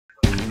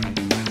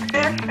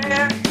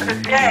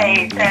the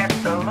day that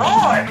the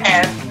Lord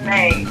has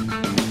made.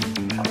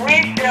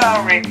 We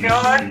shall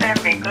rejoice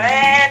and be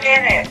glad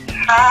in it.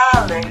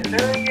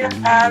 Hallelujah,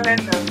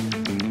 hallelujah.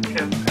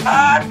 To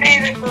God be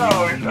the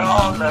glory for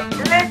all the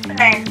good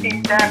things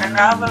He's done in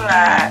our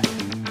lives.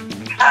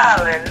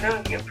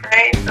 Hallelujah,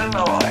 praise the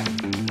Lord.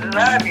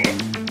 Love you.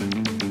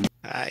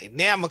 All right,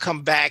 now I'm going to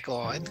come back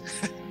on.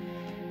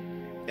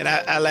 And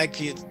I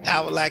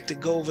would like to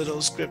go over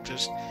those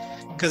scriptures,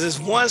 because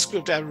there's one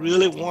scripture I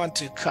really want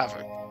to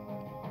cover.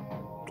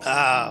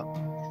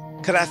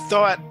 Because I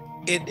thought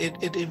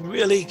it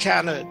really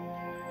kind of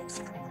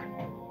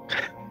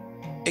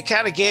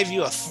gave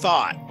you a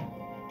thought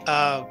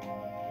of,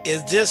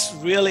 is this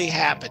really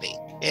happening?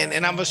 And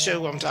I'm gonna show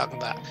you what I'm talking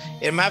about.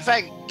 And matter of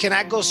fact, can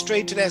I go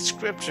straight to that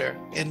scripture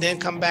and then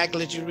come back and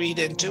let you read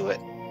into it?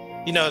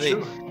 You know, Sure.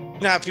 you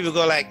know how people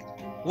go like,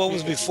 what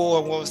was before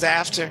and what was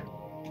after?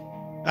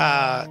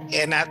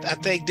 And I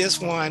think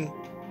this one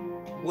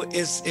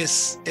is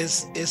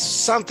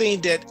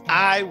something that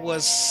I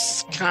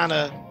was kind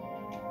of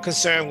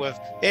concerned with.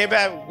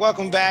 Everybody,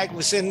 welcome back.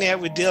 We're sitting there,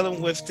 we're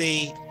dealing with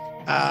the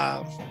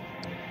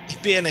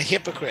being a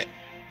hypocrite,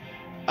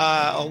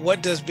 or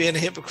what does being a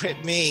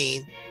hypocrite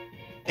mean?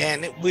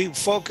 And we're going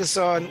to focus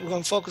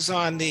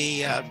on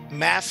the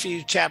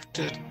Matthew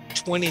chapter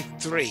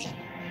 23.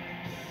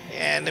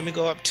 And let me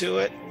go up to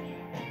it.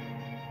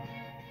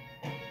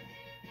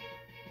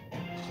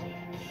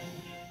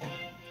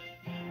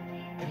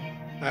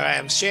 All right,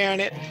 I'm sharing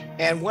it.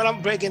 And what I'm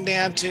breaking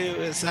down to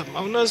is,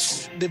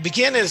 the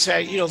beginning is,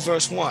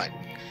 verse 1.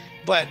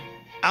 But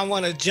I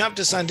want to jump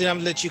to something. I'm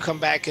going to let you come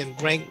back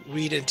and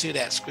read into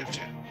that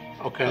scripture.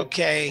 Okay.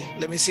 Okay,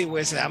 let me see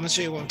where it's at. I'm going to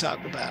show you what I'm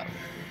talking about.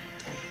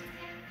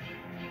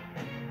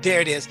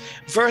 There it is.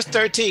 Verse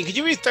 13. Could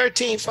you read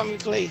 13 for me,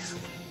 please?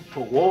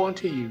 For woe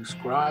unto you,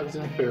 scribes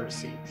and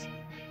Pharisees,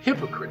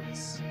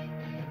 hypocrites,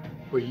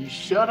 for ye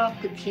shut up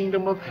the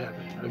kingdom of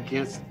heaven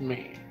against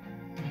man.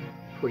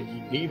 For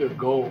ye neither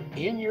go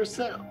in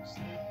yourselves,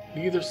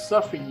 neither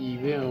suffer ye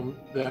them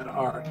that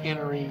are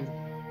entering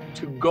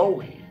to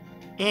go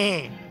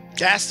in.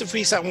 That's the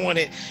piece I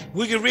wanted.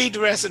 We could read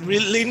the rest of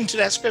leading to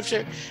that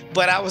scripture,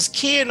 but I was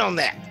keen on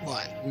that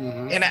one.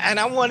 Mm-hmm. And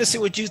I want to see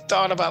what you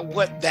thought about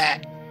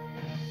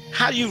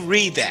how you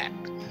read that.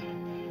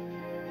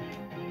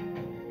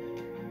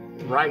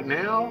 Right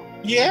now?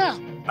 Yeah.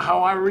 How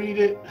I read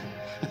it?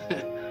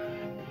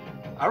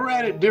 I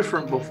read it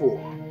different before.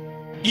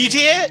 You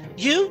did?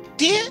 You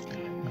did?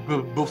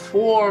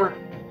 Before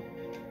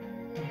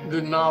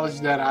the knowledge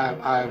that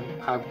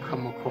I've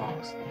come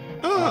across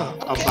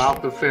Okay.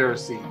 about the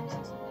Pharisees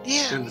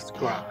Yeah. and the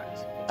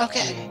scribes.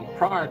 Okay.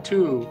 Prior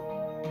to,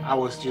 I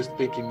was just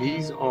thinking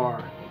these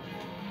are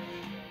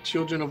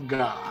children of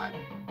God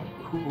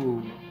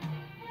who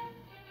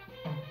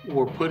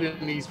were put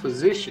in these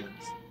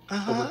positions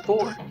of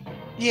authority.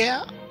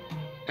 Yeah.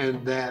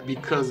 And that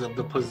because of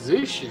the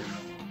position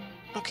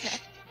Okay.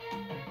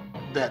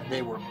 that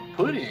they were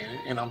put in,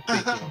 and I'm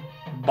thinking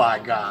by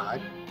God,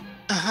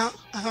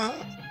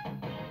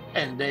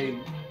 and they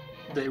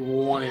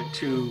wanted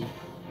to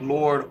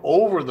lord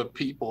over the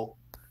people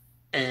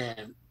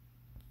and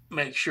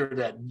make sure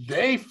that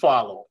they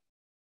follow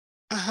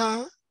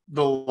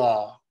the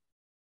law.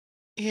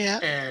 Yeah.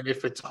 And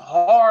if it's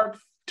hard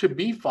to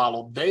be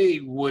followed, they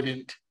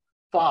wouldn't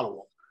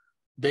follow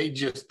them.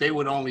 They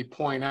would only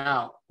point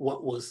out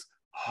what was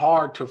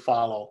hard to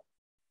follow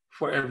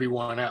for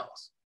everyone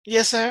else.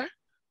 Yes, sir.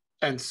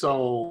 And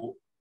so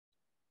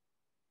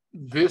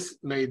this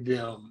made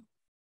them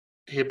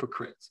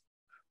hypocrites.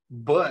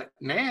 But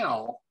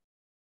now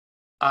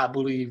I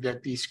believe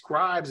that these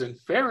scribes and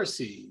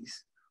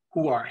Pharisees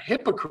who are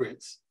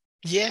hypocrites,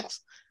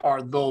 yes,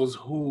 are those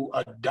who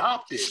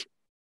adopted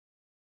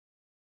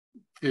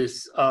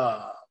this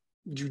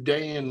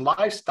Judean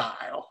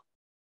lifestyle,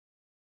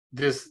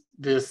 this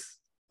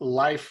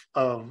life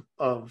of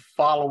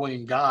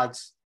following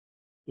God's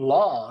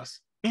laws,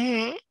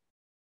 and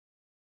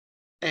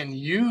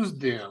use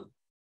them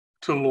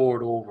to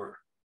lord over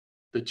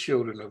the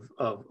children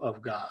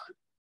of God.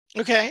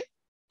 Okay.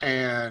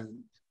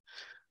 And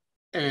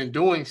in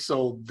doing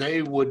so,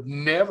 they would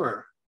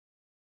never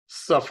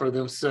suffer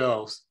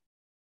themselves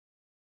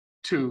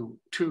to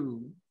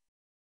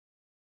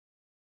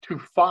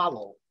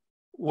follow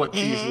what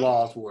these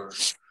laws were,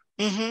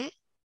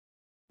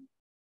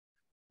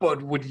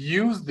 but would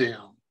use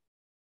them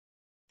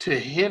to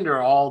hinder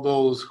all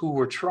those who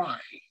were trying.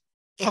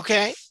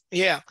 Okay.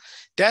 Yeah.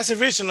 That's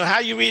original. How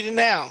you read it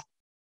now?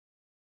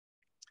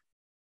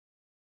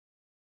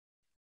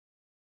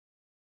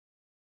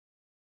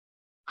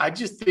 I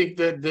just think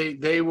that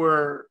they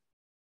were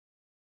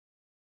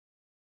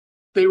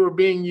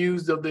being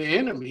used of the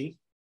enemy,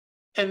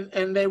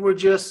 and they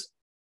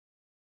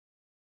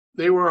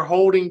were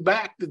holding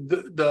back the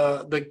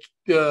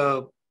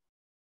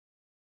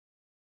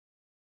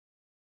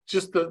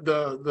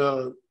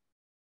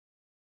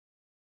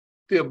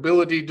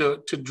ability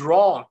to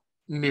draw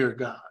near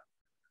God.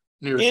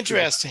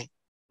 Interesting.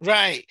 God.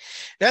 Right.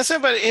 That's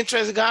about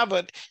interesting, God,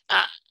 but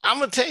I'm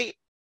gonna tell you,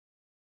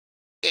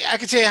 I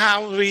can tell you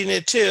how I'm reading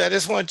it too. I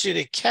just want you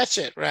to catch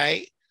it,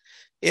 right?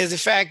 Is the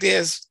fact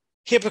is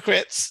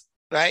hypocrites,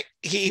 right?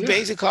 He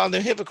basically called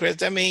them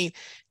hypocrites. I mean,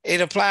 it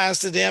applies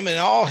to them and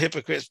all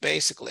hypocrites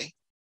basically,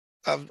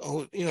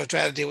 who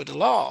try to deal with the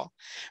law.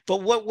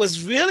 But what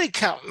was really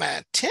caught my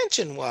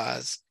attention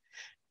was,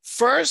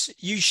 first,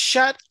 you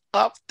shut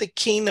up the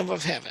kingdom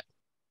of heaven.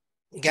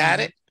 Got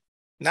it?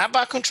 Not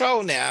by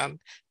control now.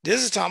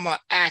 This is talking about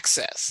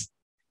access.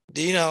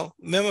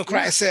 Remember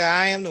Christ said,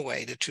 I am the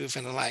way, the truth,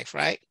 and the life,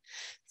 right?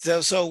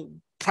 So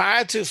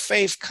prior to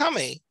faith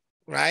coming,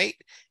 right,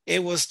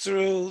 it was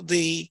through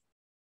the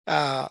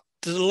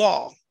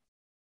law,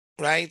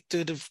 right?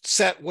 Through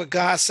what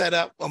God set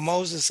up, or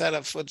Moses set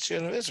up for the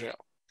children of Israel.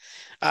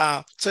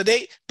 But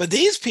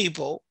these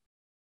people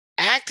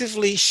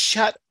actively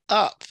shut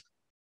up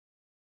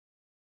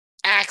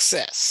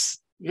access.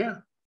 Yeah.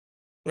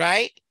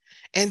 Right?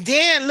 And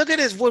then look at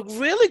this. What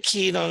really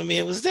keyed on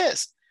me was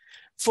this: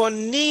 for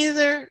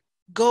neither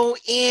go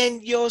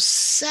in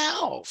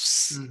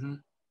yourselves. Mm-hmm.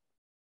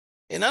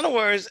 In other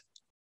words,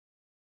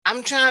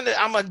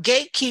 I'm a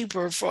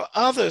gatekeeper for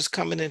others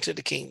coming into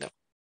the kingdom.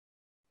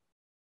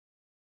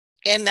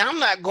 And I'm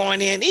not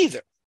going in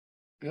either.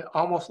 Yeah,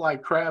 almost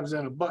like crabs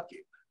in a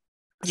bucket.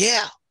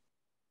 Yeah.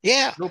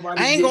 Yeah. Nobody's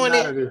I ain't getting going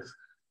out in. of this.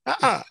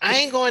 I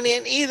ain't going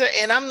in either.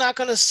 And I'm not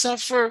going to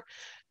suffer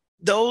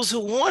those who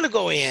want to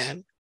go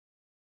in.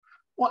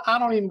 Well, I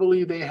don't even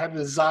believe they have a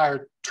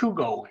desire to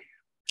go in.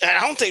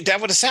 I don't think that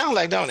would sound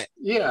like, don't it?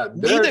 Yeah,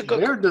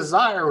 their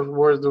desire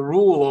was the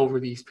rule over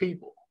these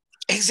people.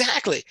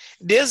 Exactly.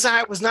 Their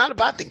desire was not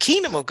about the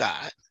kingdom of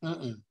God.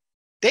 Mm-mm.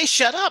 They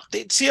shut up.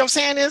 See what I'm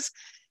saying is,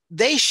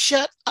 they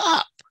shut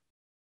up.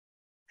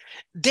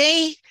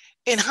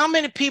 And how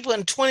many people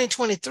in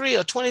 2023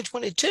 or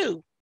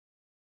 2022,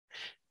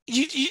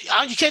 you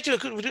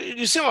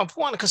see what my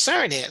point of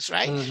concern is,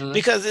 right? Mm-hmm.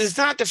 Because it's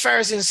not the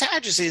Pharisees and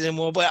Sadducees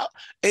anymore, but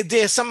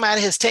there's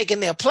somebody has taken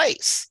their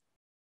place,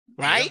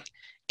 right? Yeah.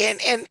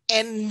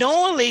 And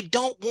knowingly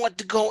don't want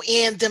to go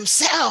in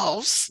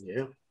themselves,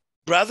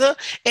 brother.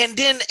 And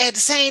then at the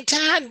same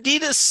time,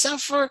 neither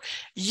suffer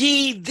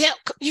ye them.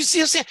 You see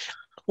what I'm saying?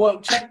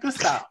 Well, check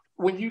this out.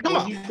 When you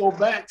go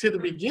back to the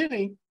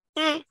beginning,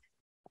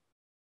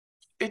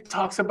 it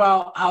talks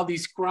about how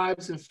these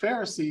scribes and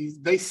Pharisees,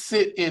 they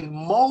sit in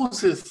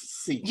Moses'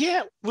 seat.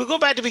 Yeah, we'll go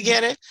back to the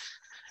beginning.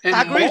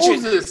 And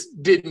Moses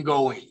didn't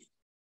go in.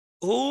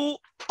 Ooh,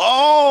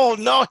 oh,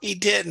 no, he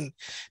didn't.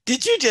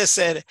 Did you just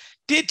say that?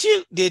 Did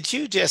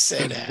you just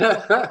say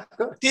that?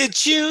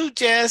 Did you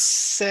just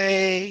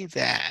say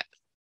that?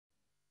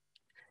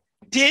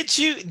 Did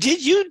you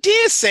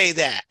say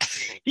that?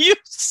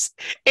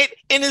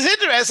 And it's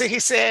interesting, he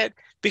said,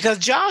 because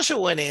Joshua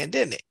went in,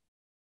 didn't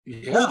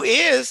he? Yeah.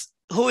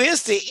 Who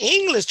is the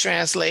English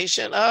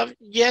translation of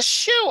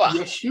Yeshua.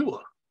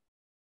 Yeshua.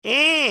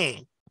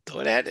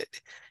 Throw that.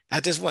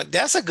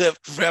 That's a good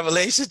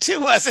revelation too,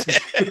 wasn't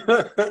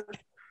it?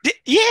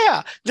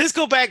 Yeah. Let's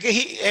go back.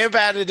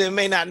 Everybody that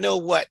may not know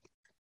what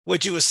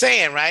you were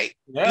saying, right?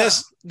 Yeah.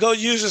 Let's go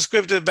use the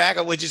scripture to back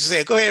up what you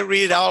said. Go ahead and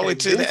read it all the way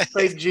to that.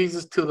 Spake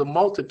Jesus to the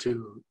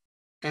multitude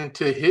and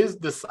to his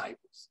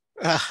disciples,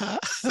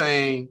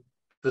 saying,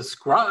 the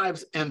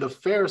scribes and the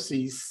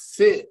Pharisees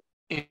sit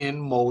in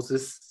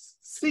Moses'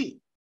 seat.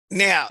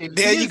 Now,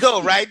 there you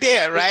go, right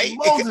there, right?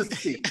 Moses'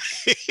 seat.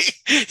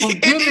 Who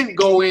didn't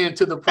go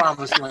into the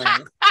promised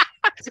land.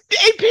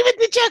 Hey, people,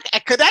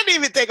 because I didn't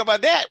even think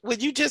about that when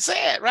you just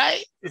said,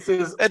 right? It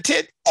says,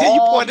 until you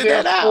pointed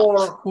that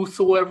out.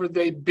 Whosoever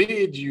they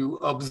bid you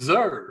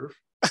observe,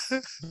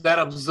 that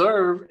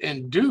observe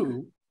and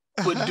do,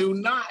 but do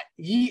not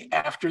ye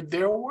after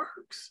their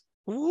works.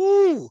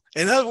 Ooh,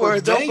 in other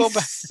words, don't go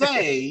back.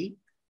 Say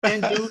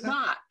and do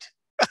not.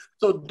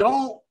 So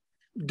don't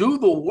do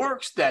the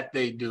works that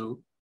they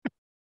do.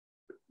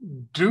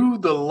 Do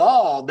the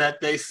law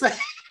that they say.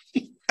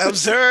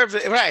 Observe,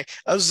 right?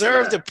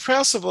 Observe the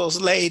principles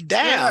laid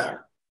down,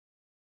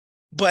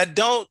 but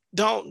don't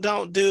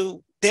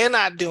do. They're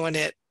not doing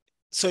it,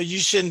 so you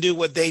shouldn't do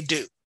what they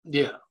do.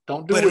 Yeah,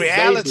 don't do what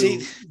reality,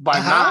 they do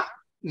by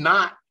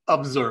not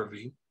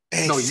observing.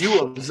 Exactly. No, you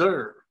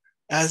observe.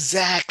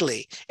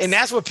 Exactly, and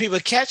that's what people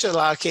catch a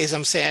lot of cases.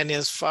 I'm saying,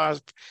 as far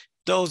as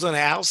those on the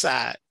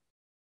outside,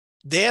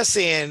 they're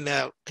seeing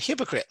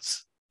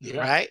hypocrites,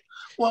 right?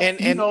 Well, and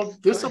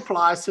this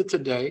applies to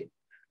today.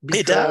 Because,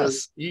 it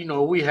does.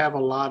 We have a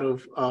lot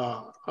of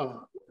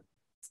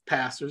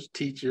pastors,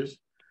 teachers,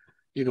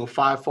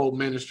 fivefold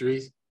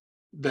ministries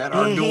that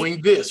are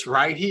doing this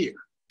right here.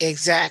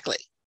 Exactly.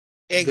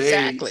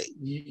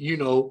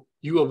 You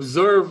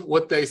observe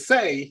what they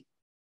say,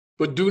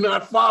 but do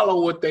not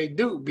follow what they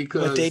do,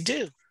 because what they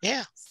do.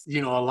 Yeah.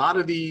 A lot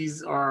of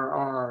these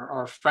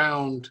are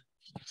found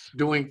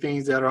doing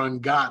things that are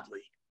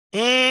ungodly,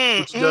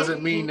 which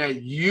doesn't mean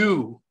that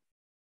you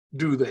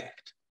do that.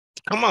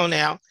 Come on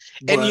now.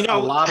 But and a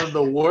lot of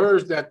the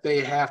words that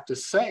they have to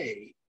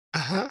say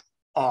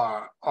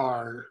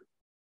are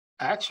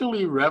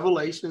actually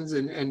revelations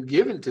and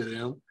given to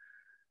them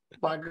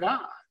by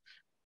God.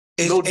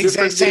 no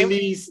different than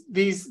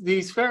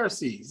these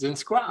Pharisees and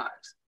scribes.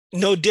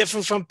 No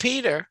different from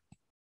Peter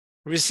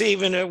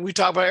receiving it. We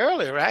talked about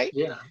earlier, right?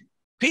 Yeah.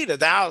 Peter,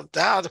 thou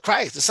the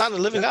Christ, the Son of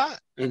the living God.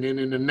 And then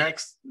in the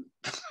next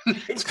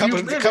couple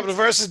of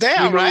verses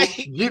down, right?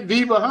 Get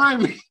thee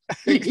behind me.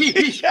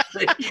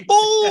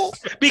 Oh,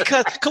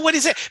 because what he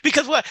said?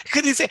 Because what?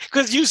 Because he said,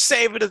 because you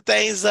savor the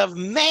things of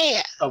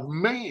man. Of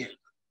man.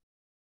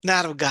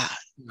 Not of God.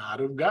 Not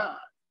of God.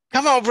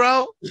 Come on,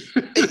 bro.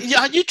 Man,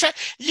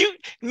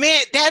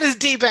 that is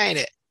deep, ain't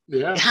it?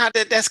 Yeah. How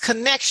that's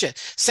connection.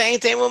 Same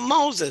thing with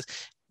Moses.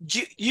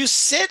 You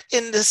sit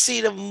in the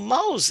seat of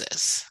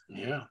Moses.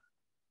 Yeah.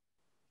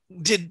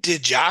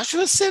 Did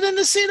Joshua sit in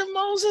the seat of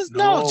Moses?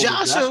 No,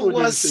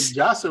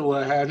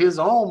 Joshua had his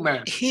own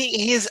man.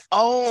 His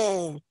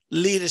own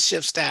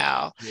leadership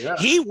style. Yeah.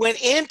 He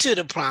went into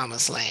the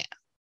promised land.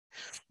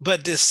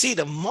 But the seat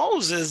of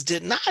Moses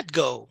did not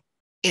go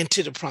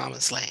into the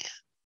promised land.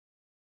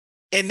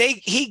 And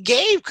he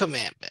gave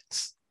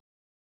commandments.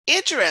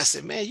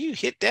 Interesting, man. You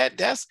hit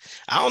that.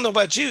 I don't know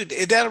about you.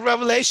 Is that a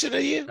revelation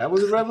to you? That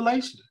was a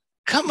revelation.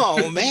 Come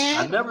on, man.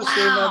 I never seen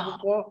that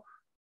before.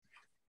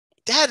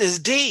 That is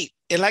deep.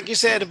 And like you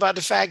said about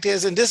the fact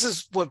is, and this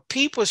is what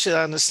people should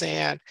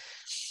understand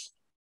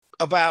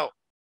about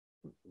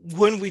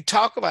when we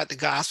talk about the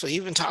gospel,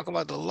 even talk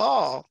about the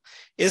law,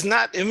 is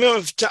not,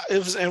 remember it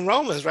was in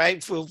Romans,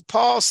 right?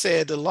 Paul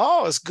said the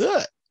law is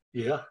good.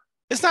 Yeah.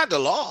 It's not the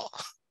law.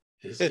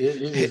 It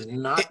is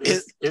not.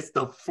 It's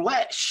the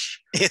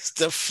flesh. It's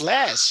the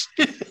flesh.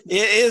 It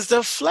is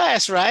the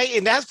flesh, right?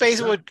 And that's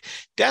basically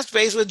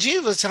what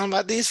Jesus was talking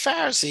about, these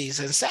Pharisees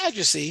and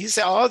Sadducees. He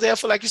said, all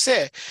therefore, like you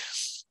said,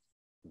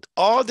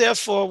 all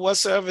therefore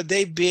whatsoever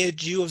they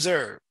bid you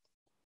observe,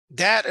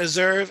 that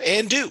observe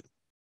and do,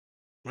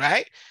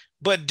 right?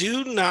 But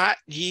do not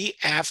ye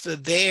after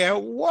their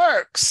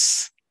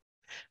works,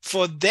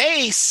 for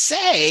they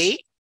say,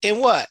 and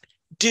what?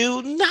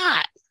 Do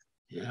not.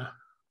 Yeah.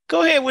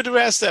 Go ahead with the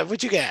rest of it.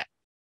 What you got?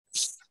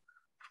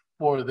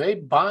 For they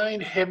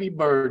bind heavy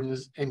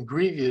burdens and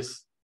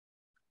grievous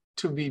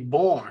to be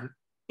borne,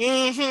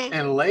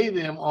 and lay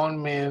them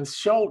on men's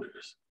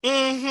shoulders.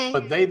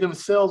 But they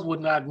themselves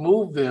would not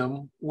move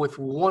them with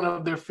one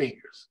of their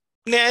fingers.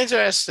 Yeah,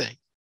 interesting.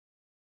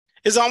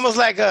 It's almost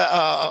like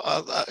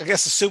I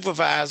guess a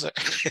supervisor.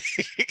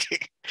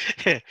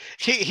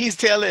 he's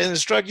telling and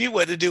instruct you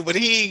what to do, but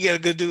he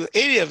ain't gonna do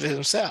any of it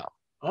himself.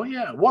 Oh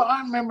yeah. Well,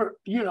 I remember,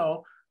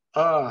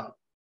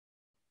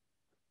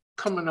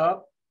 coming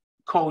up,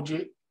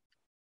 Kojic,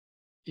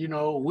 it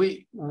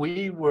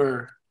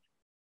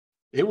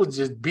was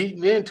just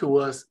beating into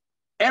us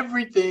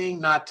everything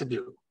not to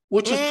do,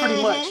 which is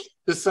pretty much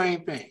the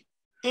same thing.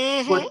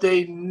 But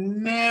they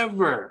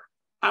never,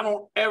 I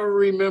don't ever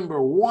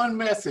remember one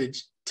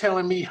message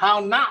telling me how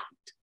not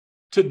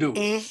to do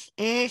it.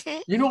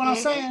 You know what I'm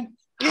saying?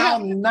 Yeah. How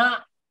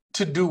not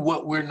to do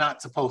what we're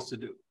not supposed to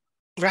do.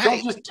 Right.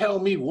 Don't just tell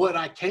me what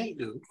I can't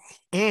do.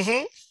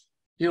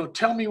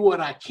 Tell me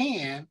what I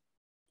can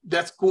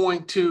that's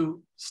going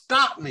to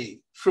stop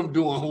me from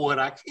doing what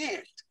I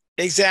can't.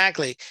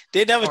 Exactly.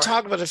 They never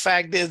talk about the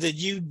fact that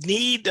you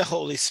need the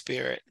Holy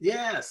Spirit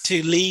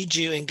to lead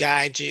you and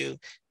guide you,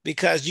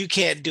 because you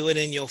can't do it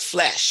in your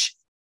flesh.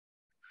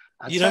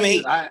 You know what I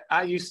mean?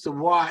 I used to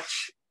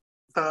watch,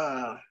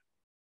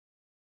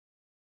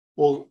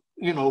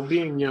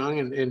 being young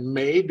and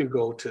made to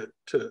go to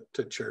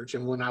church.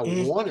 And when I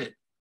wanted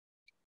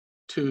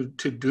to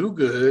do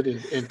good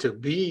and to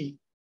be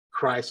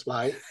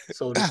Christ-like,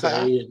 so to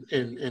say,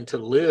 and to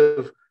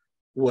live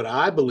what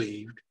I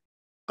believed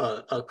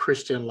a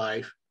Christian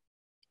life.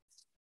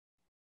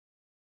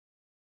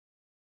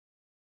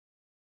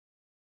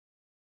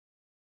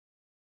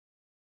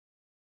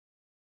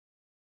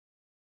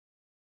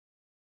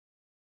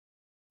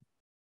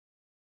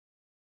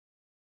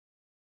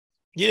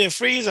 You didn't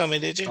freeze on me,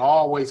 did you?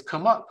 Always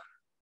come up,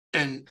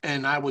 and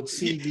I would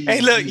see these.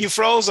 Hey, look, you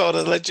froze on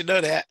to let you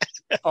know that.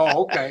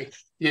 Oh, okay.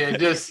 Yeah,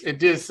 it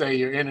did say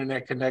your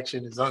internet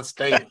connection is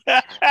unstable.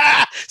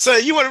 So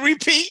you want to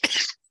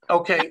repeat?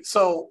 Okay,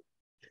 so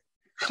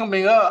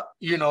coming up,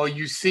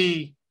 you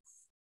see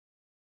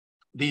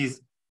these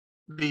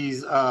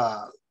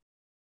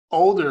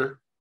older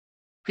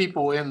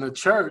people in the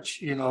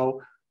church,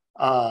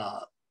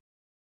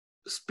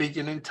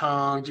 speaking in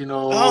tongues,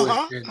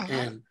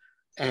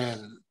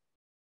 and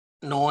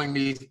knowing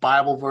these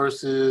Bible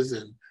verses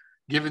and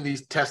giving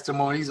these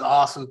testimonies,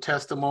 awesome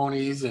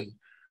testimonies, and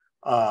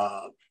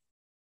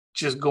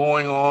just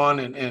going on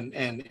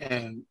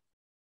and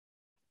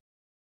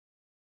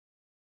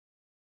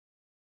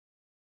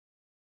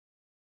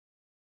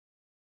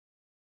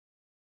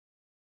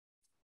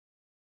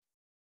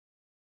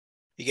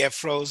he got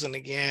frozen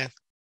again.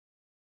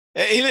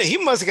 He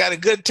must have got a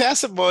good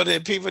testimony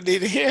that people need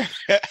to hear.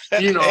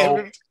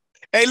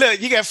 Hey, look,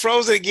 you got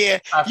frozen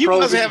again. You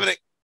must have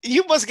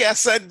got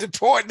something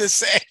important to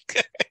say.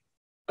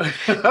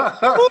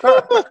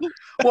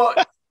 Well,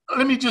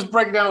 let me just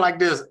break it down like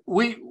this.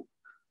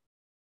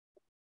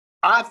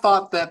 I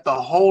thought that the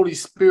Holy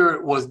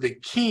Spirit was the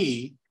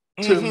key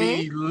to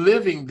me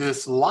living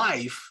this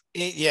life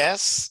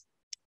Yes.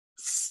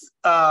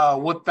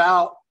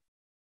 Without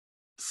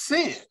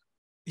sin.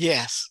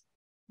 Yes.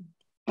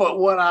 But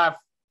what I've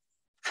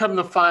come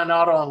to find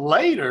out on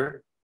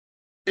later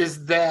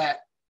is that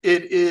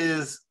it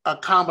is a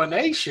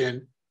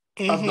combination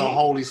of the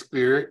Holy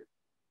Spirit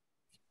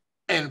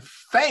and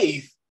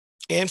faith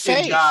in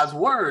God's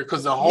word,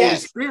 because the Holy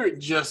Spirit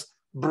just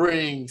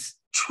brings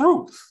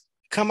truth.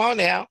 Come on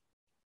now.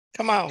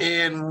 Come on.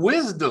 And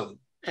wisdom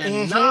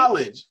and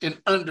knowledge and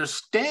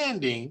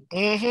understanding.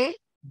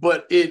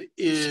 But it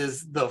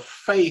is the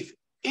faith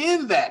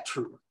in that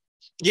truth.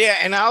 Yeah,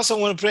 and I also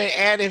want to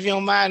add, if you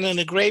don't mind, in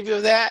the gravy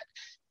of that,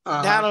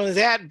 not only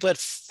that, but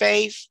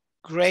faith,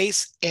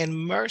 grace, and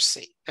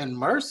mercy. And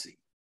mercy.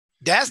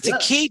 That's the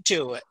key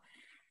to it.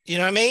 You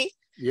know what I mean?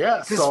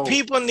 Yeah. Because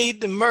people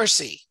need the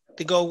mercy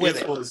to go with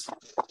it.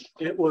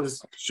 It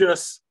was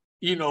just,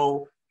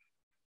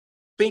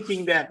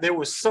 thinking that there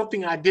was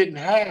something I didn't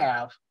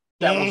have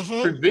that was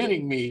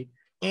preventing me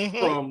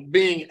from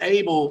being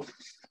able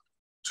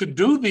to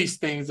do these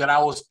things that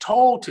I was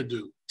told to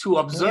do, to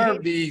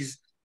observe these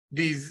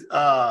things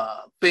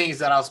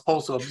that I was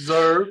supposed to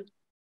observe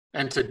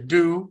and to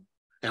do,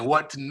 and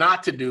what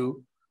not to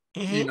do,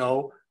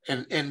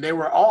 and they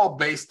were all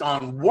based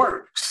on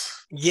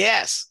works.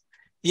 Yes.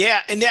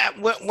 Yeah. And that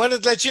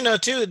wanted to let you know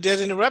too,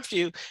 didn't interrupt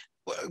you.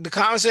 The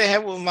conversation I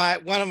had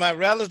with one of my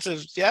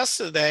relatives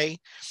yesterday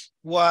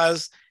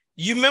was,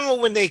 you remember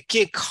when they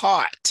get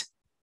caught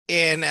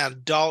in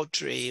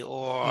adultery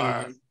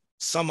or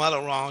some other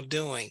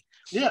wrongdoing?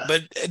 Yeah.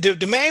 But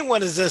the main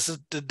one is this,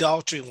 the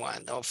adultery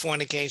one or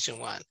fornication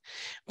one.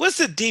 What's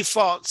the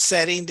default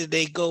setting that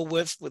they go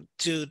with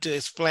to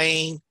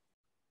explain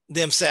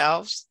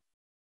themselves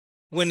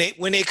when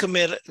they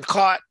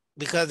caught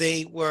because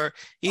they were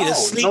either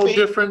sleeping? No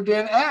different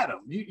than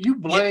Adam. You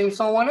blame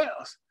someone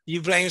else.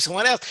 You blame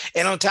someone else,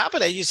 and on top of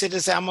that, you said,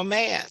 "I'm a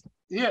man."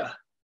 Yeah.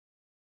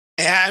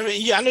 And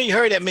I know you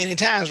heard that many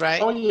times,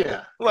 right? Oh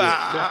yeah.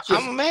 Well,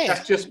 I'm a man.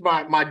 That's just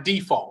my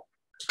default.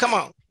 Come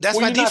on, that's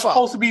my you're default. Not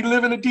supposed to be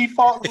living a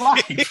default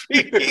life.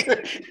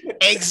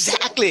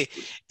 Exactly.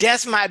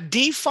 That's my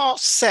default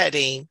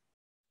setting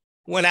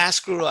when I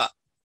screw up.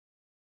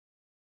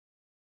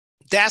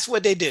 That's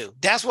what they do.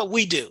 That's what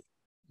we do.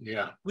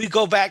 Yeah. We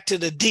go back to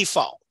the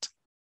default.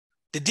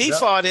 The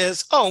default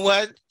is,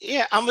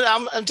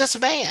 I'm just a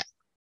man.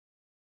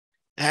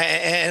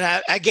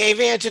 And I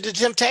gave in to the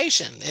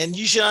temptation. And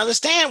you should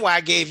understand why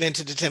I gave in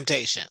to the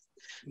temptation.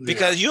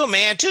 Because you're a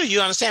man too.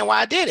 You understand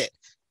why I did it.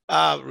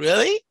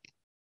 Really?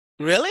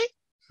 Really?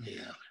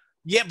 Yeah.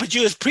 Yeah, but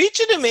you was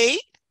preaching to me.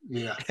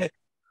 Yeah.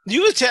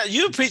 You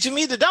were preaching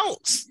me the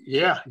don'ts.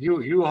 Yeah,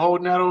 you were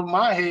holding that over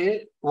my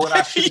head, what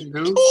I shouldn't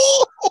do.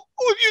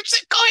 You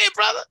said, go ahead,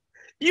 brother.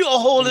 You will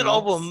hold it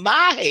over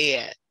my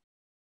head.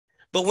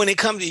 But when it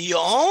comes to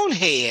your own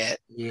head,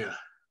 you're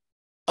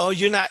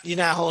not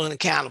holding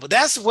accountable.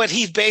 That's what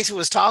he basically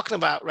was talking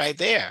about right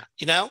there,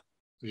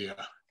 Yeah.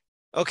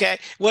 Okay.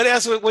 What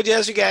else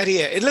you got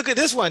here? And look at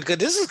this one, because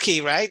this is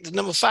key, right? The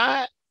number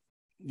 5.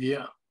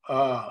 Yeah.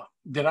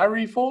 Did I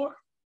read 4?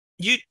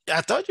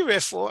 I thought you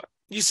read 4.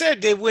 You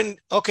said they wouldn't.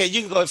 Okay,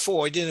 you can go at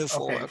 4. You didn't do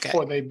 4. Okay.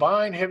 For they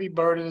bind heavy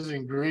burdens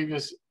and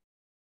grievous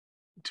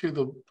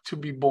to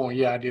be borne.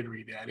 Yeah, I did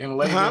read that. And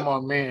lay them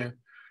on men's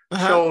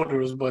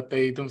shoulders, but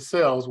they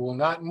themselves will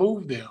not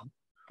move them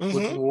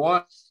with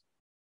one.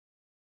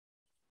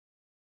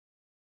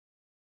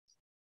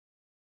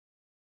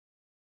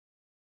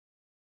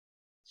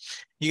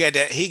 He got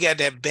that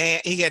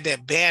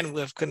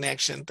bandwidth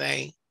connection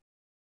thing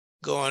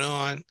going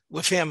on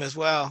with him as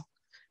well.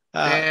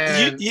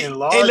 Hey,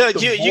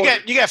 look,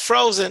 you got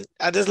frozen.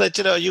 I just let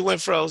you know you went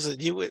frozen.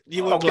 You went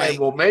okay.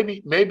 Well,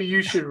 maybe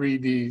you should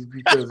read these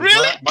because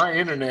really? my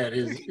internet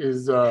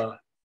is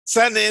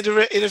something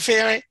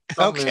interfering.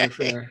 Okay.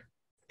 Interfering.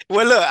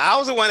 Well, look, I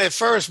was the one at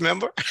first.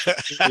 Remember?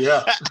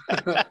 Yeah.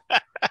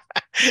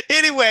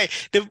 Anyway,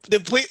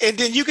 and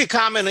then you can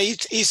comment on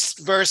each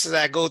verse as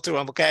I go through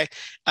them. Okay.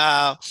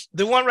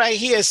 The one right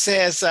here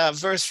says,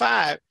 verse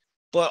 5.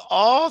 But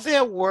all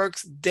their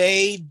works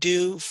they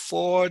do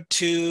for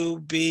to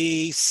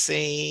be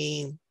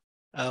seen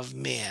of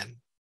men.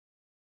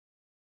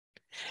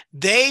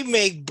 They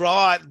make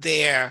broad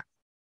their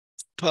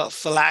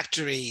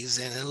phylacteries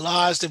and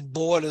enlarge the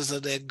borders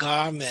of their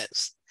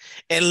garments.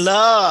 And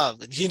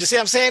love, you see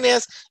what I'm saying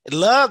is?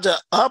 Love the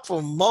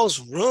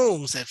uppermost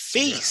rooms at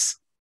feasts,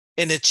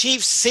 and the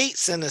chief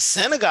seats in the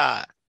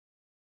synagogue,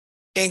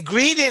 and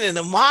greeting in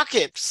the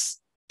markets,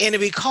 and to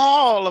be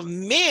called of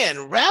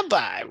men,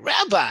 rabbi,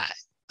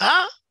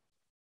 huh?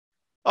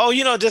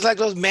 Oh, just like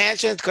those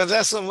mansions, because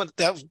that's some of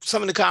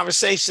the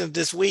conversations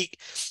this week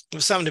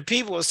with some of the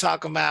people was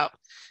talking about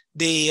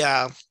the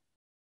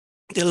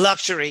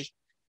luxury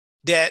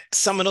that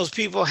some of those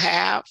people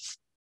have,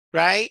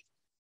 right?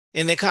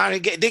 And they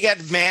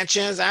got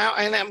mansions,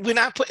 and we're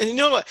not putting. You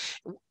know what?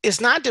 It's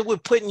not that we're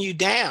putting you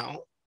down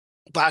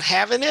about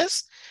having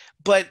this,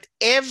 but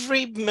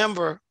every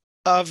member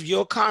of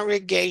your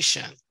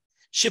congregation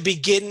should be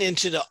getting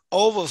into the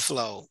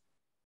overflow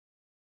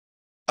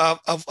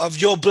of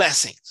your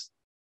blessings.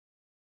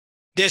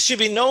 There should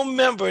be no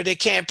member that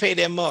can't pay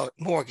their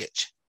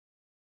mortgage.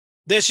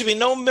 There should be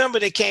no member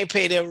that can't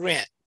pay their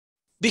rent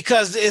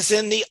because it's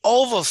in the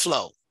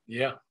overflow.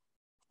 Yeah.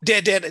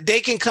 That they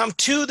can come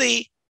to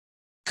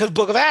because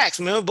Book of Acts,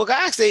 remember Book of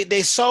Acts,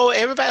 they sold,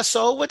 everybody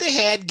sold what they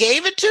had,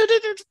 gave it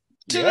to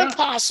the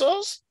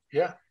apostles.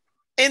 Yeah.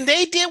 And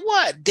they did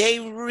what? They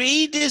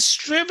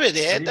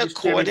redistributed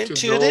according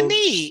to the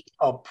need.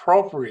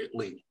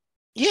 Appropriately.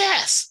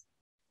 Yes.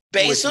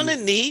 Based on the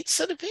needs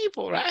of the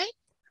people, right?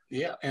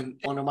 Yeah. And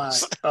one of my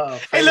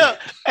hey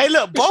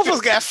look, both of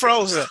us got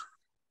frozen.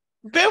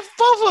 Both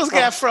of us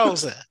got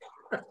frozen.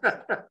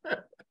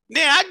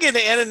 Then I get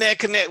the internet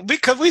connect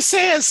because we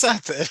said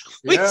something.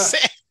 We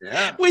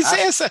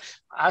said something.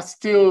 I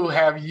still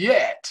have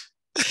yet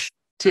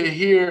to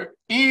hear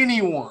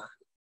anyone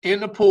in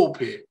the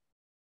pulpit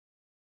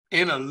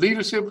in a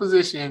leadership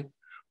position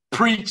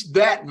preach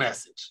that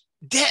message.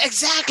 Yeah,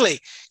 exactly.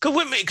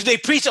 Because they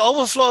preach the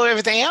overflow of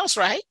everything else,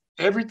 right?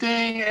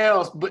 Everything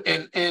else, but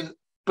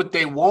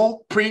they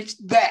won't preach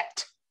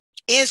that.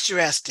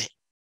 Interesting.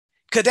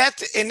 Because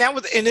that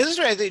was in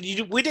Israel.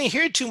 We didn't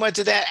hear too much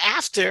of that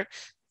after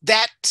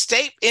that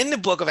state in the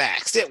Book of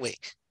Acts, did we?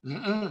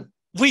 Mm-mm.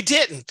 We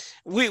didn't.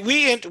 We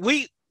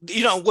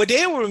what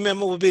they will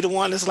remember would be the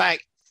one that's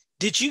like,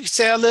 did you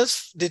sell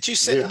this? Did you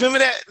sell? Yeah. Remember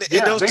that?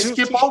 Yeah, they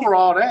skip over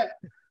all that.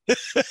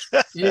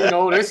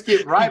 They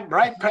skip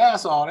right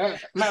past all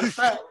that. Matter of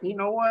fact, you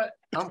know what?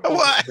 I'm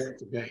posting that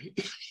today.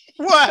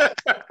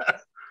 What?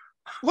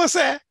 What's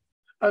that?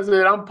 I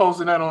said I'm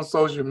posting that on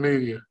social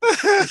media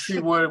to see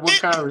what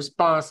kind of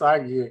response I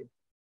get.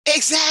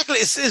 Exactly.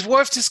 It's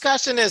worth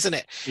discussion, isn't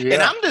it? Yeah.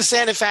 And I'm just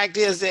saying the fact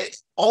is that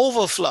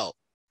overflow.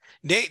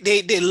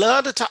 They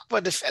love to talk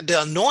about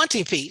the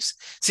anointing piece.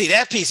 See,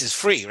 that piece is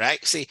free, right?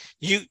 See,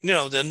 the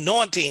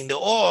anointing, the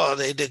oil,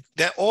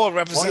 that oil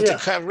represents the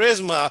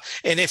charisma,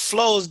 and it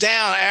flows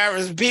down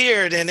Aaron's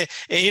beard, and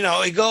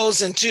it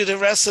goes into the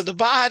rest of the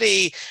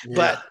body. Yeah.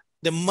 But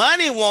the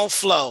money won't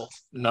flow.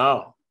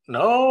 No. The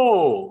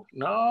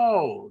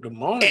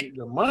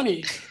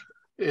money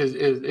is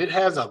it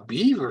has a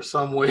beaver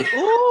somewhere.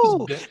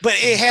 Ooh, but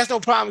it has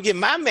no problem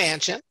getting my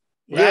mansion,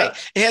 right? Yeah.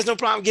 It has no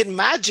problem getting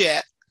my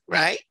jet.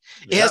 Right?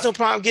 It has no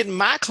problem getting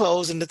my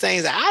clothes and the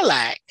things that I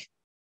like.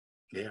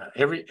 Yeah,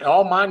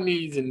 all my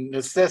needs and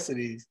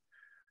necessities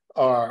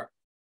are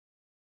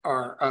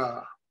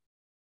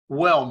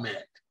well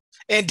met.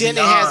 And then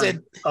it has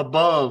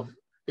above,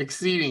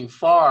 exceeding,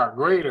 far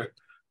greater.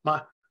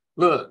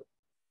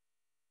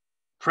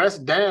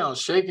 Pressed down,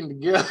 shaken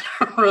together,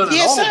 running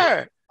yes, over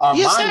sir. Are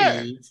yes, my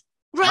sir. needs.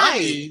 Right. My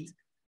needs,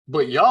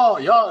 but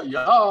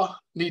y'all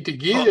need to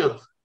give. Oh.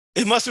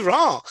 It must be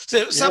wrong.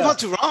 Something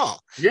must be wrong.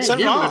 You ain't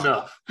giving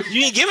enough.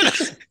 You ain't giving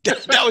enough.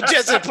 That was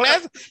Jesse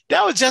the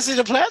That was Jesse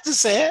the Planter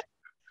said.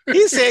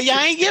 He said, y'all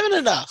ain't giving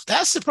enough.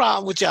 That's the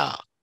problem with y'all.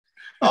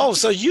 Oh,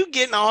 so you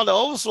getting all the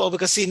overflow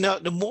because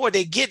the more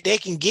they get, they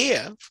can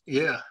give.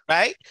 Yeah.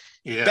 Right?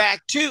 Yeah.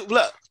 Back to,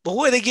 but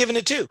who are they giving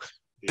it to?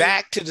 Yeah.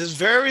 Back to this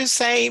very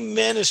same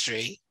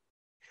ministry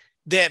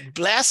that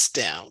blessed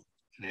them.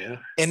 Yeah.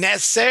 And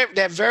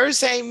that very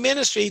same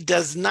ministry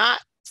does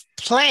not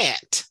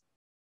plant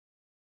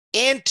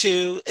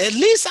into at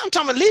least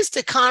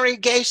the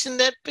congregation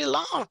that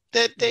belong,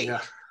 that they're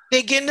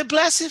getting the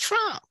blessings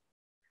from.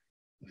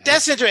 Yeah.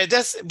 That's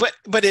interesting.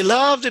 But they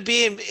love to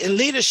be in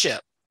leadership.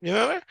 You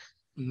remember?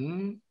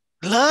 Mm-hmm.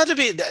 Love to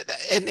be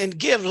and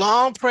give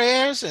long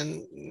prayers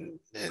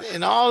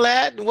and all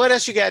that. What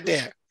else you got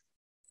there?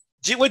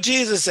 What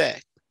Jesus said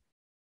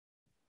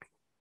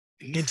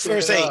in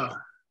verse 8.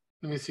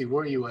 Let me see,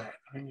 where you at?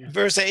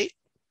 Verse 8.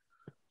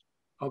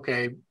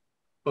 Okay.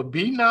 But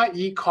be not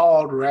ye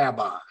called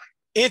rabbi.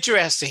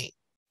 Interesting.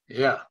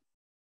 Yeah.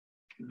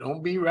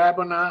 Don't be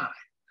Rabboni.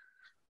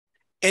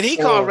 And he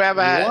called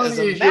rabbi one as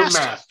a is master.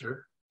 Your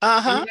master.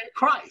 Uh-huh.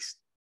 Christ.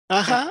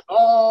 Uh-huh. And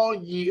all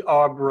ye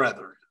are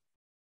brethren.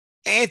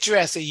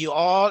 Interesting. You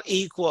all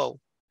equal.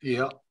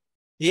 Yeah.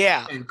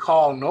 Yeah. And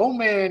call no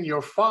man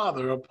your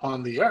father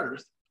upon the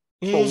earth,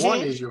 for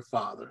one is your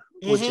father,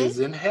 which is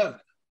in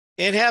heaven.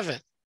 In heaven.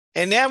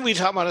 And then we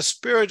talk about a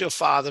spiritual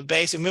father,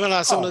 basically. Remember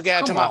how some of the guys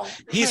talking about,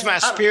 he's my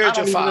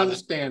spiritual father. I don't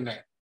understand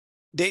that.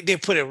 They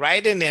put it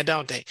right in there,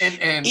 don't they?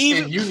 And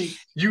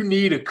you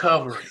need a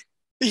covering.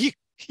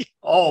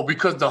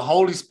 Because the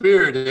Holy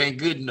Spirit ain't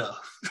good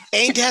enough.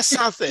 Ain't that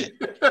something?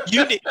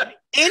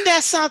 Ain't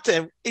that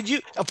something?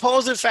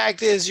 Opposing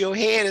fact is your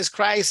head is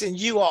Christ and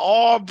you are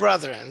all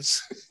brethren.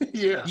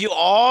 Yeah. You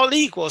all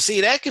equal.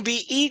 See, that could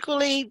be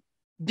equally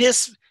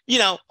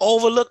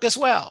overlooked as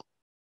well.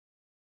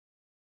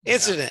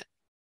 Incident.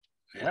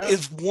 Yeah.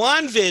 It's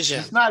one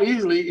vision. It's not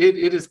easily,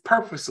 it is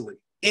purposely.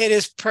 It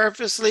is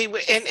purposely,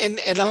 and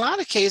in a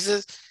lot of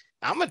cases,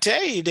 I'm gonna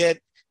tell you that,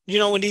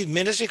 when these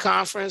ministry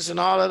conference and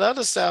all that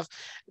other stuff,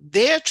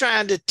 they're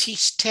trying to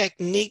teach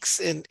techniques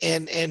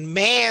in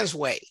man's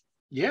way.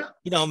 Yeah.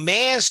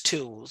 Man's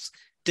tools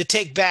to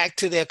take back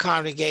to their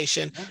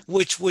congregation,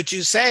 which would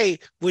you say,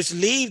 which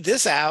leave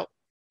this out,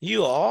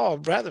 you are all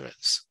brethren.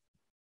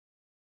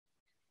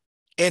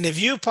 And if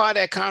you're part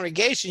of that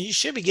congregation, you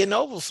should be getting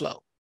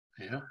overflow.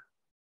 Yeah.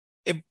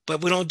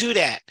 But we don't do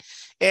that.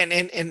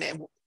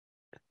 And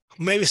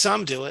maybe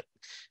some do it,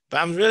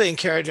 but I'm really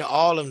encouraging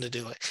all of them to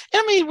do it.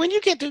 I mean, when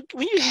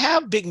you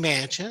have big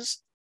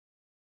mansions,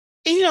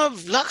 and, you know,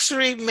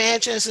 luxury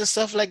mansions and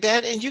stuff like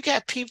that, and you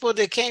got people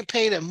that can't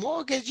pay their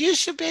mortgage, you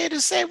should be able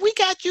to say, we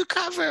got you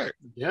covered.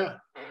 Yeah.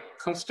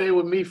 Come stay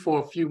with me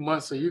for a few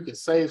months so you can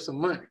save some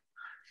money.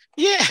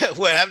 Yeah.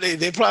 Well, I mean,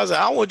 they probably say,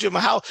 I don't want you in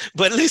my house,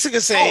 but at least you can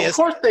say, of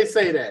course they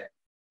say that.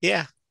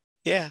 Yeah.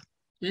 Yeah.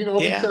 You know,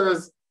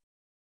 because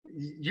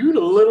you the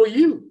little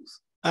U's.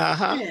 You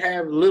can't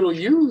have little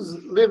U's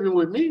living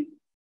with me.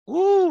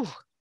 Ooh.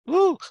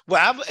 Ooh.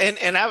 Well,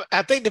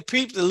 I think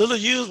the little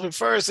U's were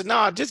first, and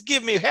no, just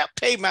give me help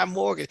pay my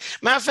mortgage.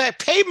 Matter of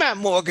fact, pay my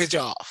mortgage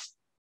off.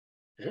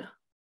 Yeah.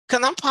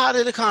 Because I'm part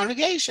of the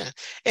congregation.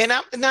 And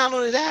not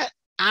only that,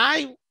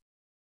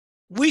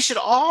 we should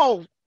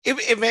all,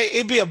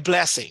 it'd be a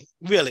blessing,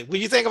 really.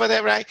 When you think about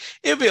that, right?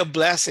 It'd be a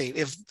blessing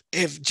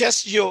if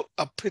just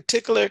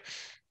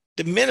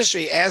the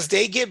ministry, as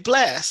they get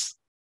blessed,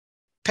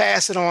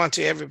 pass it on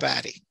to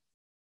everybody.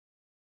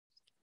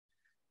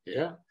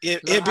 Yeah.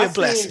 It'd be a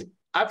blessing.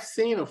 I've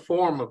seen a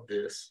form of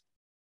this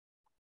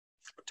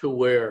to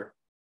where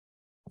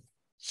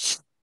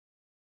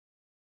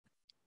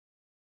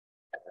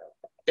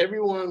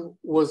everyone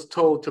was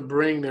told to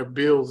bring their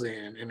bills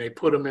in, and they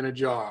put them in a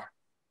jar,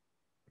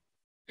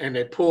 and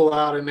they pull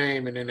out a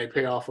name, and then they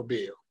pay off a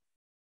bill.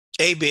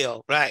 A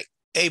bill, right.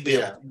 A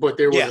bill. Yeah, but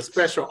there was a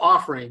special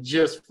offering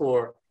just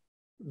for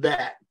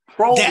that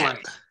program.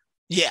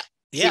 Yeah.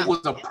 It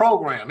was a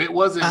program. It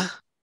wasn't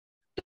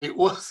it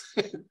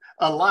wasn't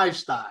a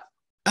lifestyle.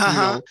 You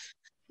know?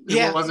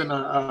 It wasn't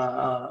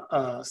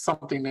a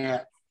something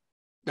that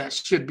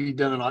should be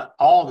done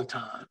all the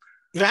time.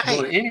 Right.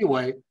 But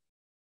anyway,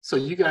 so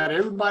you got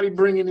everybody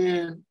bringing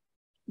in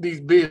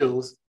these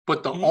bills,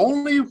 but the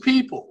only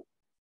people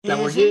that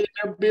were getting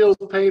their bills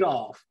paid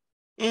off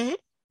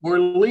were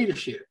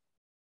leadership.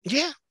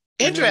 Yeah.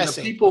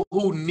 Interesting. The people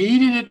who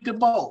needed it the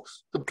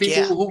most, the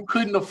people who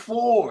couldn't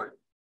afford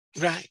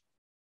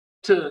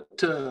to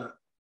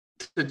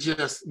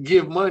just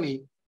give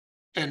money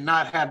and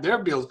not have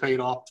their bills paid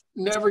off,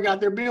 never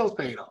got their bills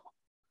paid off.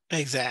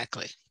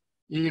 Exactly.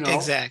 You know?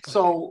 Exactly.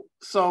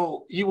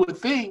 So you would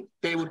think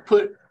they would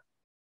put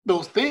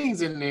those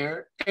things in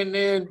there and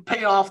then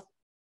pay off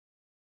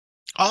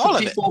all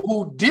of people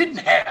who didn't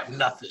have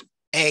nothing.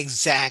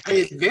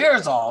 Exactly. Pay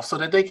theirs off so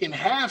that they can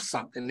have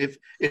something. If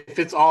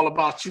it's all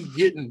about you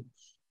getting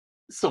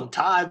some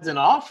tithes and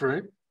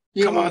offering,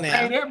 you want to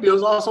pay their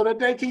bills off so that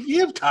they can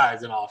give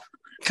tithes and offering.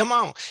 Come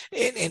on.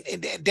 And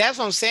that's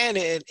what I'm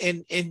saying.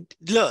 And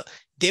look,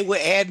 they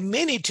would add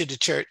many to the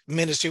church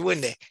ministry,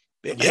 wouldn't they?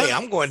 Hey,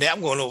 I'm going there.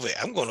 I'm going over there.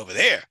 I'm going over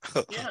there.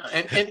 Yeah.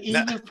 And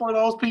even for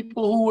those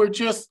people who are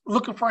just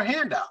looking for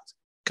handouts.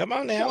 Come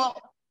on now.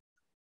 Well,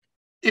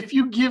 if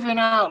you're giving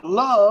out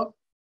love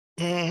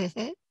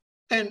and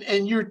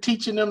you're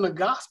teaching them the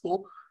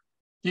gospel,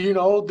 you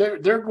know,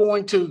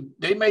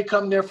 they may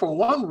come there for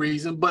one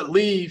reason, but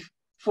leave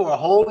for a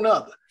whole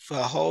nother. For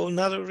a whole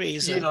nother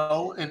reason. You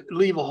know, and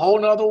leave a whole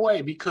nother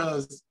way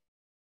because,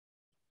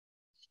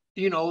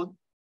 you know,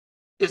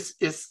 it's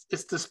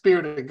the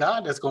Spirit of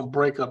God that's going to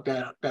break up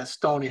that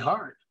stony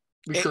heart.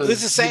 Because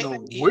it's the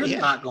same, we're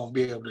not going to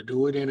be able to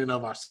do it in and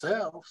of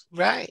ourselves.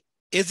 Right.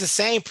 It's the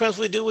same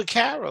principle we do with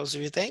carols,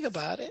 if you think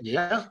about it.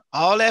 Yeah.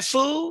 All that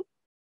food,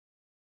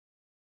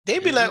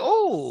 they'd be like,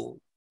 oh,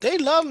 they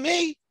love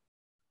me.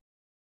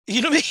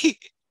 You know what I mean?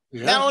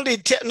 Yeah.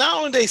 Not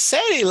only they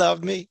say they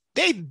love me,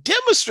 they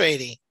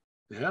demonstrating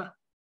that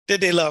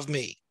they love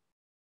me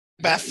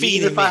by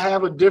feeding me. If I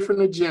have a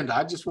different agenda,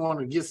 I just want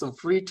to get some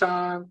free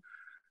time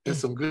and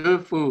some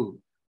good food.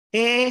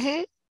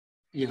 You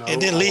know,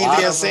 and then leave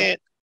there saying,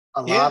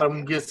 a lot of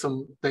them get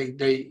some.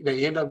 They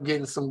end up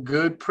getting some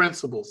good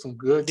principles, some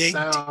good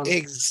sound,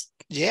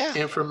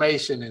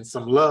 information, and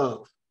some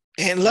love.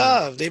 And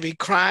love. They be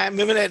crying.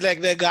 Remember that,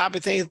 like that God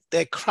thing?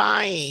 They're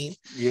crying.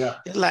 Yeah.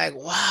 They're like,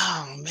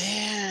 wow,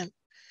 man.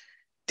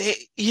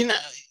 That's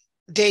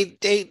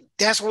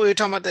what we were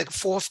talking about the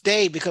fourth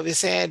day, because it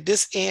said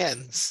this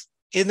ends.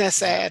 Isn't that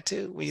sad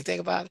too when you think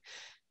about it?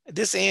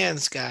 This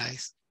ends,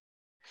 guys.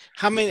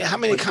 How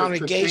many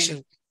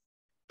congregations?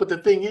 But the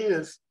thing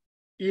is,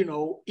 you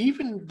know,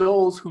 even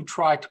those who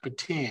try to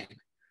pretend,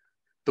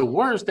 the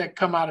words that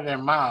come out of their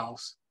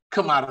mouths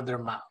come out of their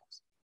mouths.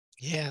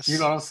 Yes. You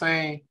know what I'm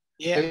saying?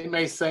 Yeah. They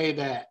may say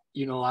that,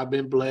 you know, I've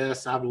been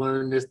blessed, I've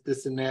learned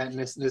this and that, and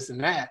this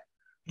and that.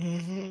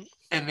 And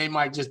they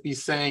might just be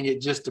saying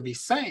it just to be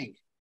saying it.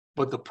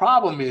 But the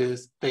problem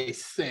is they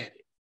said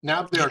it.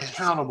 Now they're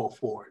accountable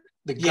for it.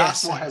 The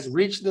gospel has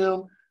reached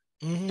them,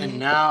 and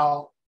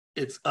now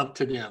it's up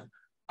to them.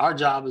 Our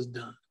job is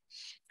done.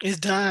 It's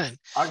done.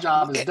 Our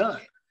job is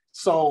done.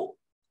 So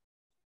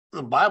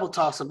the Bible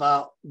talks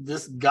about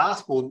this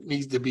gospel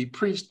needs to be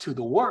preached to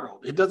the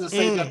world. It doesn't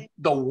say that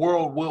the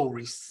world will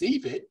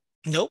receive it.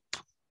 Nope.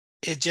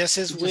 It just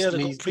is will to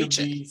go preach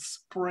it. Be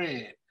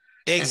spread.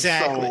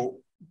 Exactly. And so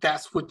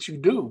that's what you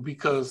do,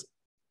 because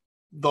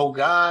though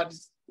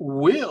God's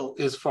will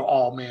is for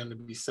all men to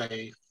be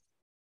saved,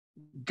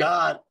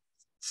 God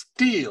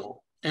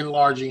still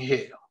enlarging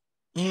hell.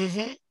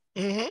 Mm-hmm.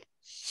 Mm-hmm.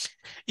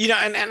 You know,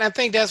 and I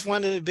think that's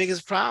one of the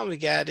biggest problems we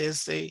got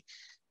is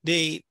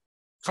the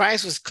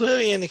Christ was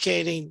clearly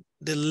indicating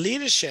the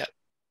leadership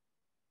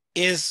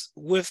is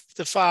with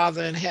the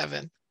Father in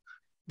heaven.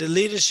 The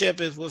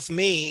leadership is with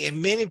me,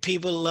 and many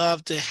people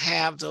love to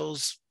have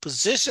those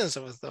positions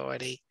of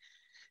authority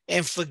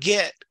and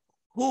forget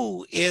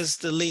who is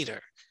the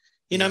leader.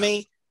 You know what I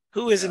mean?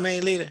 Who is the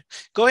main leader?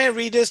 Go ahead and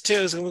read this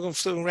too, so we're going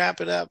to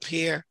wrap it up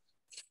here.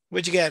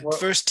 What you got?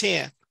 Verse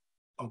 10.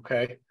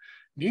 Okay.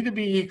 Neither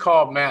be ye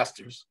called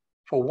masters,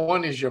 for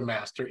one is your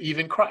master,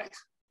 even Christ.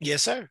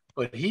 Yes, sir.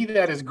 But he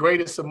that is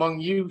greatest among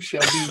you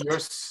shall be your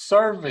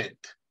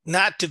servant.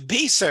 Not to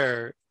be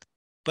served,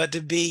 but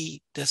to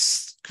be the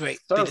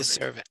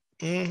servant.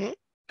 Mm-hmm.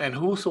 And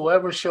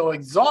whosoever shall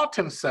exalt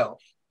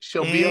himself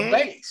shall be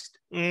abased.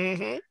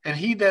 Mm-hmm. And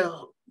he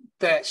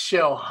that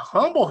shall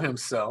humble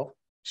himself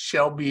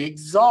shall be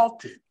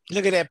exalted.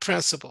 Look at that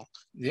principle.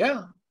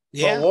 Yeah.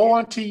 Yeah. But woe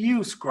unto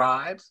you,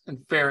 scribes and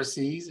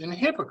Pharisees and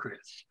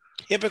hypocrites.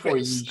 For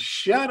ye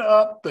shut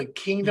up the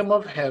kingdom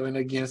of heaven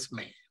against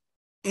man.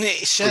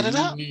 Shut it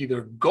up.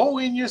 Neither go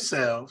in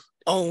yourselves.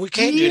 Oh, we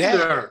can't do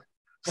that.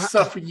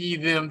 Suffer ye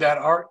them that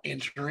are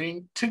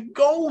entering to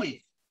go in.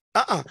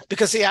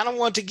 Because see, I don't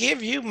want to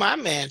give you my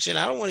mansion.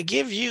 I don't want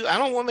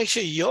to make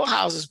sure your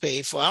house is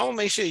paid for. I don't want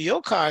to make sure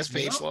your car is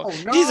paid for.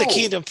 No. These are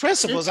kingdom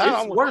principles.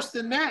 It's worse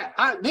than that.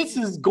 This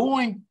is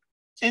going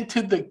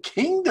into the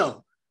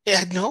kingdom.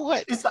 Yeah, I know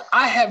what.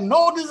 I have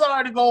no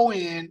desire to go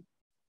in,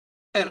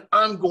 and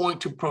I'm going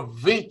to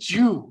prevent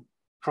you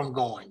from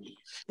going in.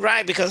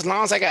 Right, because as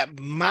long as I got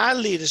my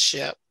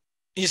leadership,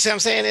 you see what I'm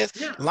saying? As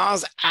long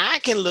as I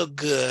can look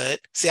good,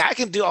 see, I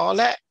can do all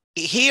that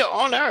here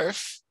on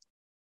earth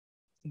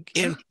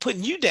and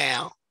putting you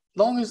down.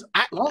 Long as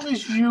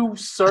you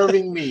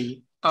serving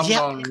me,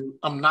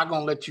 I'm not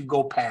gonna let you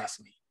go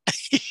past me.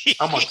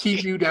 I'm gonna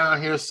keep you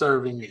down here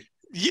serving me.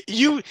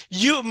 You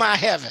my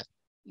heaven.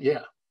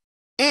 Yeah.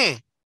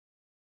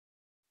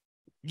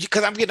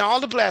 Because I'm getting all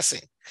the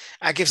blessing.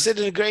 I can sit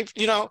in the great,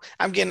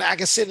 I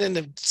can sit in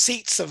the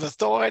seats of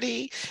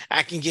authority.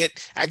 I can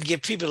get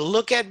people to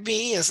look at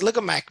me and look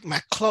at my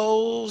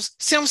clothes.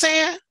 See what I'm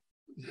saying?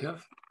 Yeah.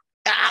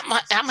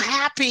 I'm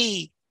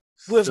happy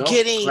with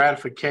getting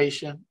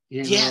gratification.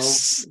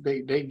 Yes.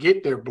 They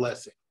get their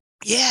blessing.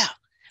 Yeah.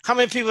 How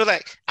many people are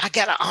like, I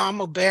got an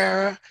armor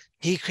bearer.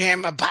 He carrying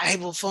my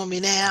Bible for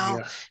me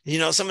now.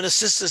 Yeah. Some of the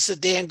sisters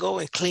sit there and go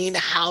and clean the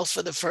house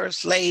for the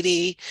first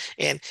lady.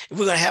 And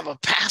we're going to have a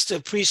pastor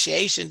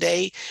appreciation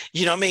day.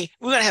 You know what I mean?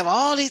 We're going to have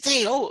all these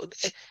things. Oh,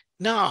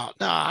 no,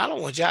 I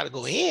don't want y'all to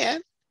go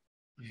in.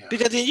 Yeah.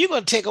 Because then you're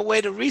going to take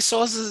away the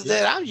resources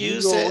that I'm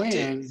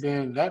using.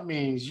 Then that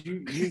means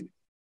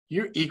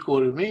you're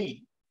equal to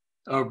me.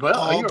 Or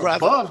you're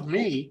above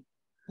me.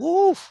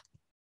 Ooh.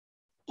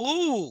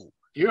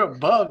 You're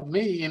above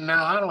me, and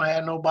now I don't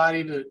have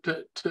nobody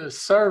to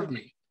serve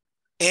me,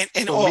 and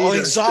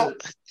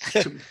exalt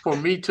for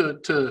me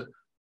to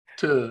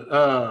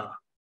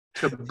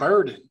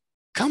burden.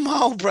 Come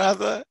on,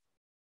 brother,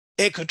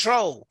 and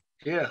control.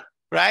 Yeah,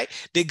 right.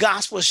 The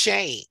gospel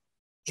shame,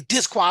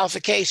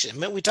 disqualification.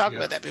 Remember we talked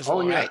about that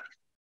before, right?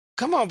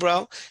 Come on,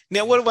 bro.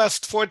 Now, what about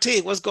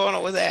 14? What's going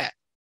on with that? It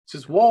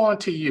says, "Woe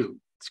unto you,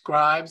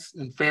 scribes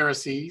and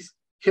Pharisees,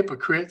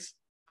 hypocrites,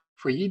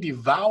 for ye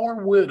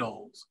devour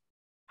widows'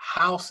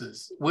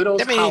 houses.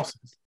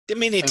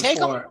 They take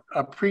them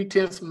a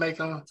pretense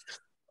making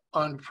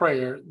on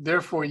prayer.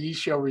 Therefore, ye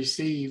shall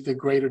receive the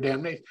greater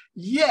damnation."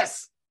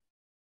 Yes,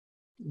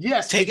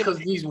 because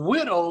these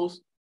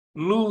widows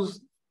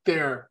lose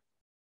their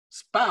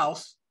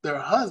spouse, their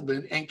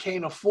husband, and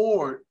can't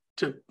afford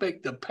to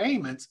make the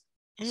payments.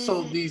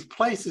 So these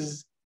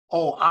places,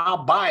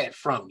 I'll buy it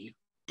from you.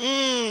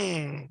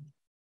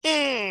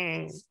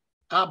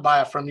 I'll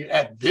buy it from you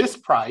at this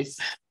price.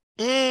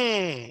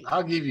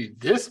 I'll give you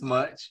this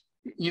much.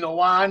 You know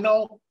why I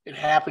know? It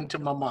happened to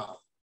my mom.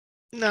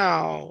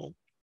 No.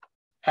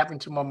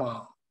 Happened to my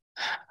mom.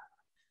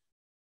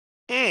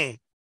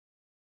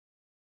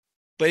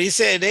 But he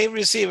said they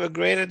receive a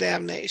greater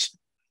damnation.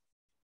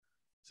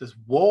 It says,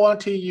 "Woe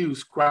unto you,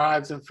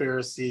 scribes and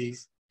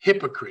Pharisees,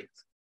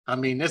 hypocrites." I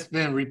mean, it's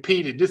been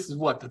repeated. This is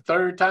what, the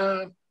third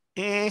time?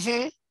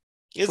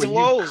 It's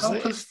woes.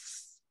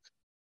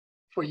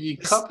 For ye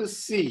compass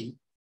sea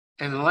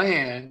and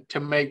land to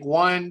make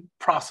one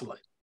proselyte.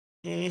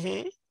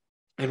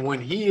 And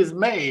when he is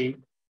made,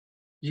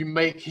 you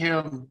make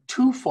him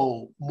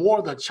twofold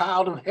more the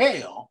child of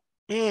hell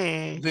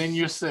than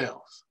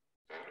yourselves.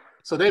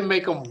 So they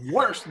make them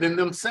worse than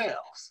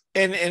themselves.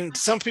 And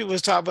some people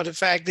talk about the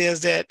fact is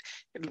that,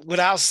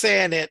 without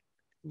saying it,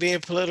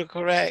 being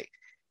politically correct,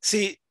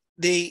 see,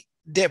 they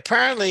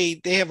apparently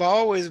they have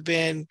always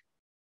been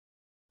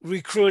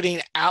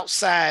recruiting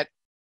outside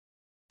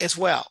as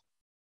well,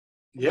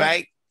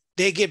 right?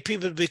 They get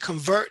people to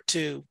convert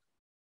to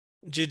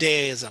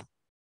Judaism.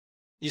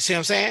 You see what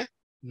I'm saying?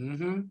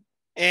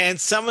 And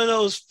some of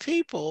those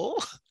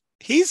people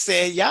He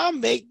said, y'all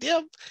make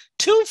them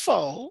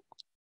twofold.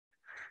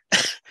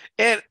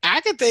 And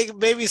I can think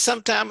maybe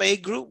sometime a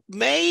group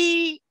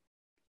may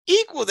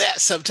equal that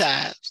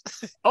sometimes.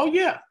 Oh,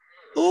 yeah.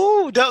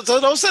 Ooh,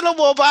 don't say no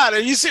more about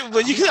it. You see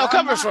where you know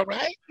coming from,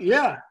 right?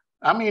 Yeah.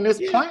 I mean, it's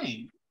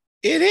plain.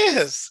 It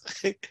is.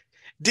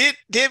 Did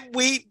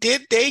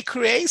they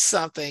create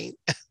something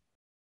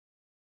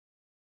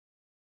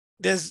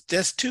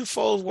that's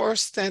twofold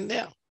worse than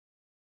them?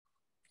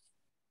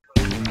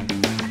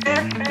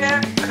 This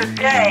is the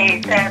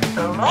day that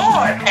the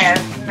Lord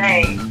has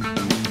made.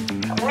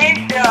 We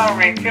shall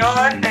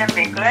rejoice and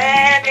be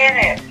glad in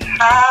it.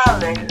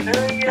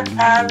 Hallelujah,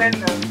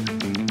 hallelujah.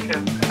 To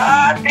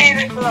God be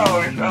the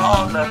glory for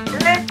all the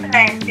good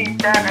things He's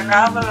done in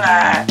our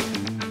lives.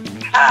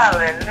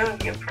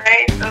 Hallelujah,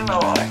 praise the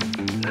Lord.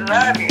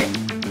 Love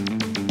you.